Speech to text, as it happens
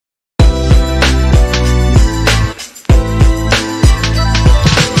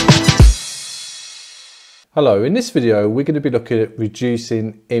Hello, in this video we're going to be looking at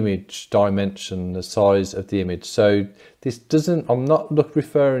reducing image dimension, the size of the image. So this doesn't, I'm not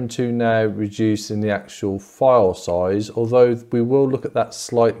referring to now reducing the actual file size, although we will look at that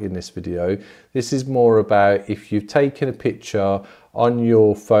slightly in this video. This is more about if you've taken a picture on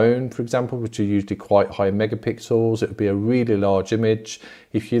your phone, for example, which are usually quite high megapixels, it would be a really large image.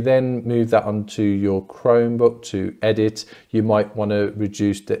 If you then move that onto your Chromebook to edit, you might want to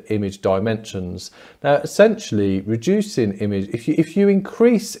reduce the image dimensions. Now, essentially, reducing image, if you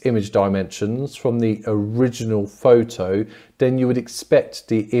increase image dimensions from the original photo, then you would expect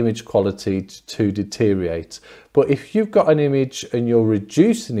the image quality to deteriorate. But if you've got an image and you're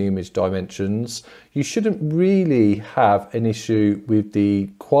reducing the image dimensions, you shouldn't really have an issue with the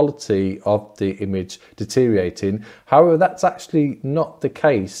quality of the image deteriorating. However, that's actually not the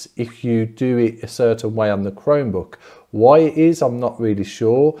case if you do it a certain way on the Chromebook. Why it is, I'm not really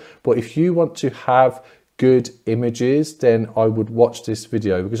sure, but if you want to have good images, then I would watch this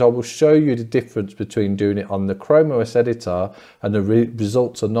video, because I will show you the difference between doing it on the ChromeOS editor and the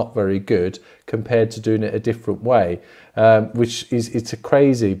results are not very good compared to doing it a different way, which is, it's a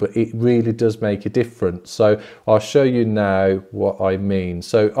crazy, but it really does make a difference. So I'll show you now what I mean.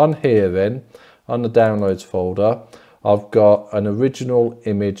 So on here then, on the downloads folder, I've got an original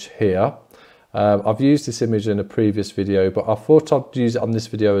image here. I've used this image in a previous video, but I thought I'd use it on this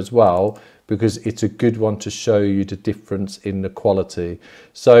video as well because it's a good one to show you the difference in the quality.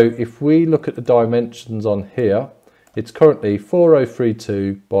 So if we look at the dimensions on here, it's currently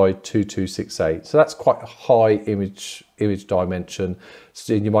 4032 by 2268. So that's quite a high image dimension.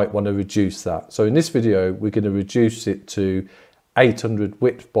 So you might want to reduce that. So in this video, we're going to reduce it to 800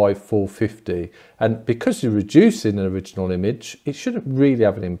 width by 450. And because you're reducing an original image, it shouldn't really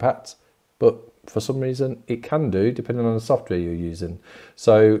have an impact, but for some reason it can do, depending on the software you're using.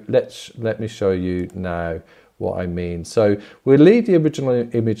 So let me show you now what I mean. So we'll leave the original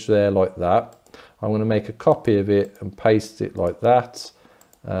image there like that. I'm going to make a copy of it and paste it like that,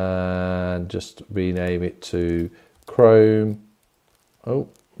 and just rename it to rename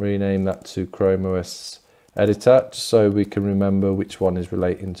that to ChromeOS editor, just so we can remember which one is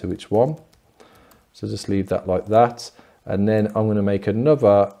relating to which one. So just leave that like that. And then I'm going to make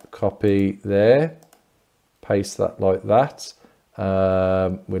another copy there, paste that like that.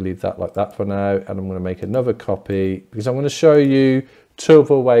 We'll leave that like that for now. And I'm going to make another copy because I'm going to show you two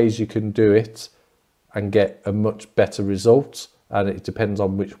other ways you can do it and get a much better result. And it depends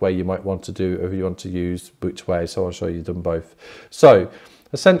on which way you might want to do, if you want to use which way. So I'll show you them both. So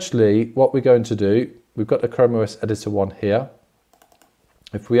essentially what we're going to do, we've got the ChromeOS editor one here.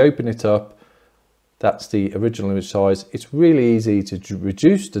 If we open it up, that's the original image size. It's really easy to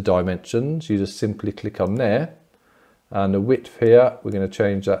reduce the dimensions. You just simply click on there, and the width here, we're going to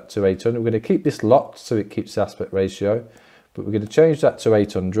change that to 800. We're going to keep this locked so it keeps the aspect ratio, but we're going to change that to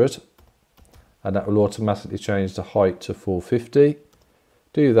 800, and that will automatically change the height to 450.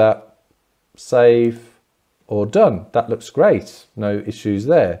 Do that, save, or done. That looks great. No issues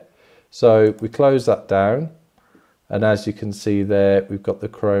there. So we close that down. And as you can see there, we've got the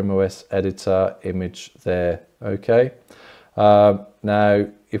ChromeOS editor image there, okay? Now,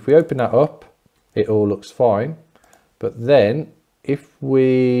 if we open that up, it all looks fine. But then, if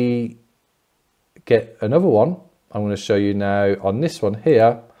we get another one, I'm going to show you now on this one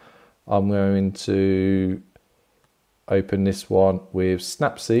here, I'm going to open this one with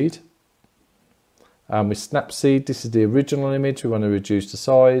Snapseed. And with Snapseed, this is the original image. We want to reduce the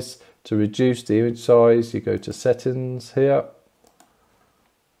size. To reduce the image size, you go to settings here,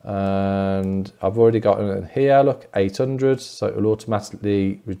 and I've already got it here, look, 800, so it will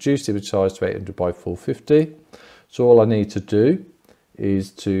automatically reduce the image size to 800 by 450. So all I need to do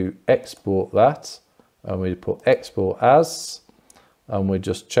is to export that, and we put export as, and we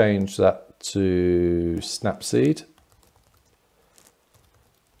just change that to Snapseed,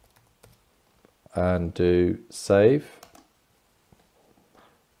 and do save.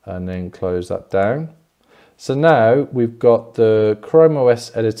 And then close that down. So now we've got the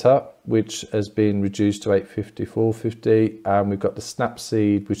ChromeOS editor, which has been reduced to 850, 450, and we've got the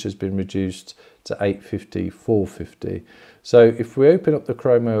Snapseed, which has been reduced to 850, 450. So if we open up the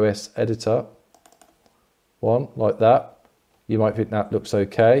ChromeOS editor one like that, you might think that looks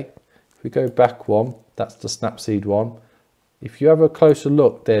okay. If we go back one, that's the Snapseed one. If you have a closer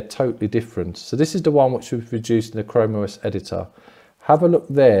look, they're totally different. So this is the one which we've reduced in the ChromeOS editor. Have a look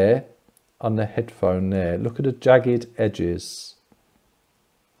there on the headphone there. Look at the jagged edges,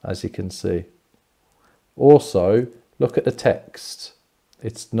 as you can see. Also, look at the text.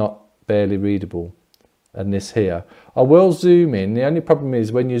 It's not barely readable. And this here. I will zoom in. The only problem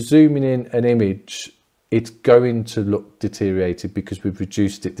is when you're zooming in an image it's going to look deteriorated because we've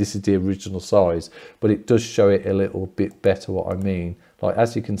reduced it. This is the original size, but it does show it a little bit better, what I mean. Like,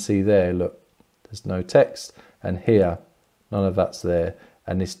 as you can see there, look, there's no text, and here, none of that's there,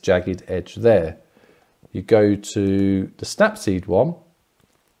 and this jagged edge there. You go to the Snapseed one,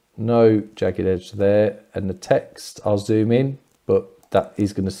 no jagged edge there, and the text, I'll zoom in, but that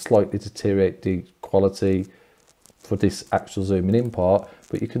is going to slightly deteriorate the quality for this actual zooming in part,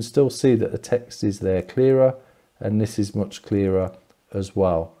 but you can still see that the text is there clearer, and this is much clearer as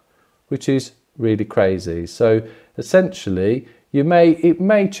well, which is really crazy. So essentially, it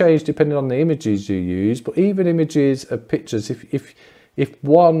may change depending on the images you use, but even images of pictures, if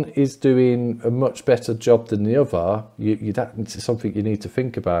one is doing a much better job than the other, that's something you need to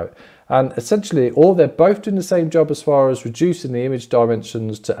think about. And essentially, they're both doing the same job as far as reducing the image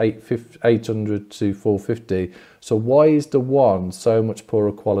dimensions to 800 to 450. So why is the one so much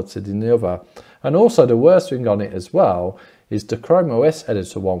poorer quality than the other? And also the worst thing on it as well is the ChromeOS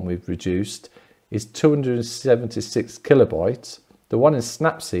editor one we've reduced is 276 kilobytes. The one in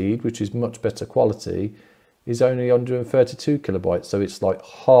Snapseed, which is much better quality, is only 132 kilobytes. So it's like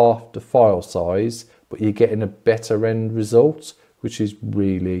half the file size, but you're getting a better end result, which is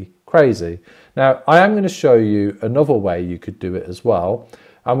really crazy. Now, I am going to show you another way you could do it as well.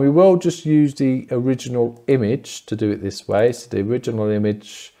 And we will just use the original image to do it this way. So the original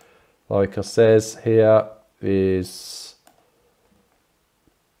image, like I says here, is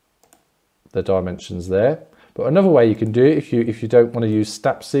the dimensions there. But another way you can do it, if you don't want to use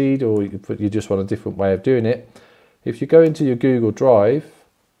Snapseed, or you just want a different way of doing it, if you go into your Google Drive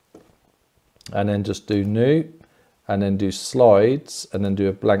and then just do new, and then do slides, and then do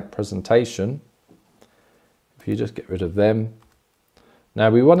a blank presentation, if you just get rid of them. Now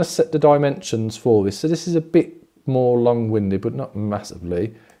we want to set the dimensions for this. So this is a bit more long-winded, but not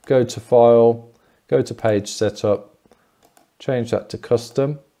massively. Go to File, go to Page Setup, change that to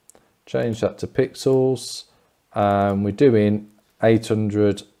Custom, change that to Pixels, and we're doing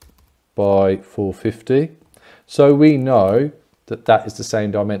 800 by 450. So we know that that is the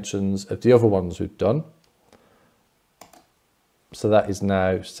same dimensions of the other ones we've done. So that is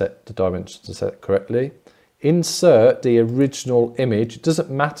now set, the dimensions are set correctly. Insert the original image. It doesn't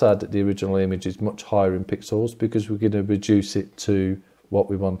matter that the original image is much higher in pixels, because we're going to reduce it to what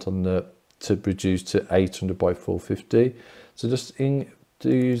we want on the, to reduce to 800 by 450. So just to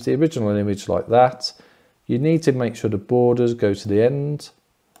use the original image like that. You need to make sure the borders go to the end.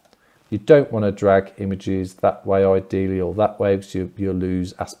 You don't want to drag images that way ideally, or that way, because you'll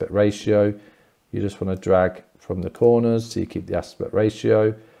lose aspect ratio. You just want to drag from the corners so you keep the aspect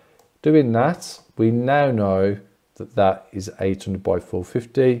ratio. Doing that, we now know that that is 800 by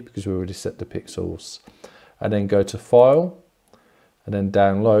 450 because we already set the pixels. And then go to File, and then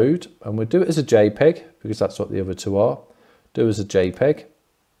Download, and we'll do it as a JPEG because that's what the other two are. Do as a JPEG.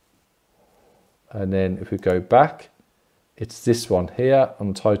 And then if we go back, it's this one here,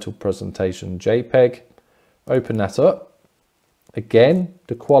 Untitled Presentation JPEG. Open that up. Again,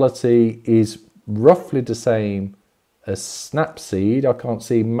 the quality is roughly the same as Snapseed. I can't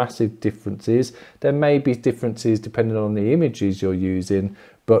see massive differences. There may be differences depending on the images you're using,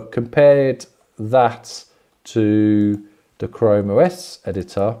 but compared that to the ChromeOS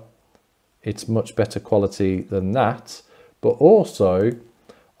editor, it's much better quality than that. But also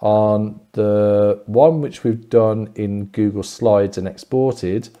on the one which we've done in Google Slides and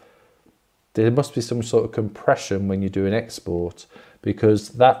exported, there must be some sort of compression when you do an export, because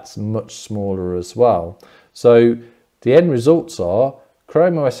that's much smaller as well. So the end results are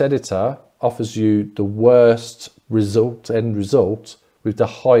ChromeOS editor offers you the worst end result with the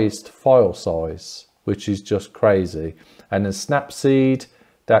highest file size, which is just crazy. And then Snapseed,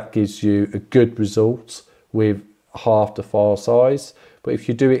 that gives you a good result with half the file size. But if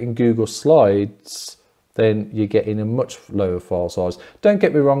you do it in Google Slides, then you're getting a much lower file size. Don't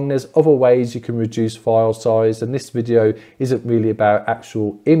get me wrong, there's other ways you can reduce file size, and this video isn't really about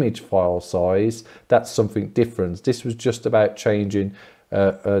actual image file size. That's something different. This was just about changing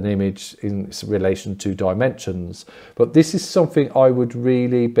an image in relation to dimensions. But this is something I would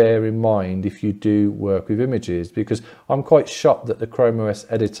really bear in mind if you do work with images, because I'm quite shocked that the ChromeOS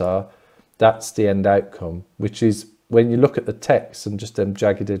editor, that's the end outcome, which is when you look at the text and just them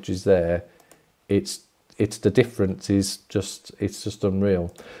jagged edges there, it's the difference is just, it's just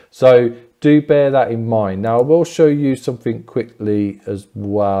unreal. So do bear that in mind. Now I will show you something quickly as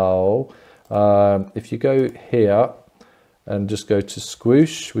well. If you go here and just go to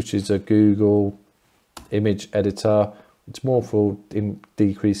Squoosh, which is a Google image editor, it's more for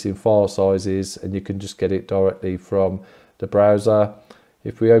decreasing file sizes, and you can just get it directly from the browser.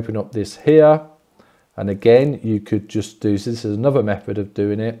 If we open up this here And again, you could just do, so this is another method of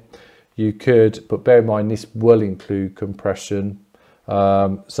doing it. You could, but bear in mind this will include compression.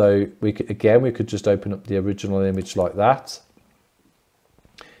 So we could just open up the original image like that.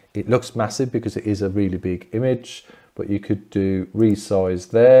 It looks massive because it is a really big image, but you could do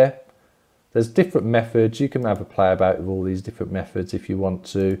resize there. There's different methods. You can have a play about with all these different methods if you want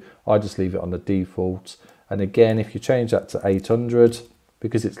to. I just leave it on the default. And again, if you change that to 800,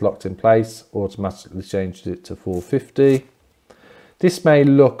 because it's locked in place, automatically changed it to 450. This may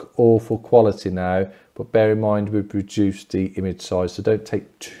look awful quality now, but bear in mind we've reduced the image size, so don't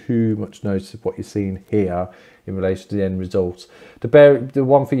take too much notice of what you're seeing here in relation to the end result. The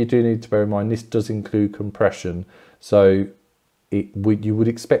one thing you do need to bear in mind, this does include compression, so you would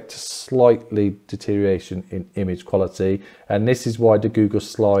expect a slightly deterioration in image quality, and this is why the Google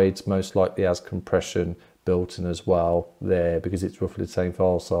Slides most likely has compression built in as well there, because it's roughly the same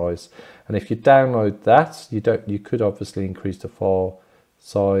file size. And if you download that, you could obviously increase the file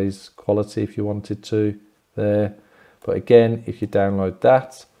size quality if you wanted to there, but again, if you download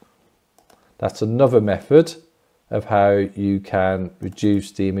that, that's another method of how you can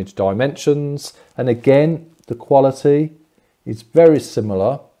reduce the image dimensions. And again, the quality is very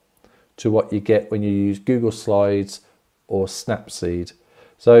similar to what you get when you use Google Slides or Snapseed.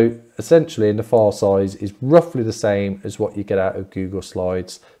 So essentially, in the file size is roughly the same as what you get out of Google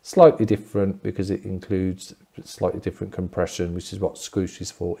Slides, slightly different because it includes slightly different compression, which is what Squoosh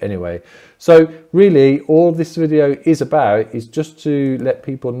is for anyway. So really, all this video is about is just to let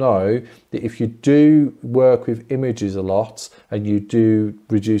people know that if you do work with images a lot and you do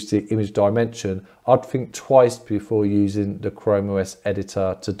reduce the image dimension, I'd think twice before using the ChromeOS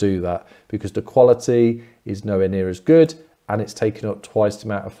editor to do that, because the quality is nowhere near as good and it's taken up twice the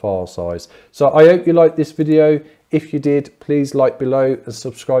amount of file size. So I hope you liked this video. If you did, please like below and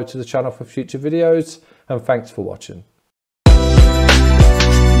subscribe to the channel for future videos, and thanks for watching.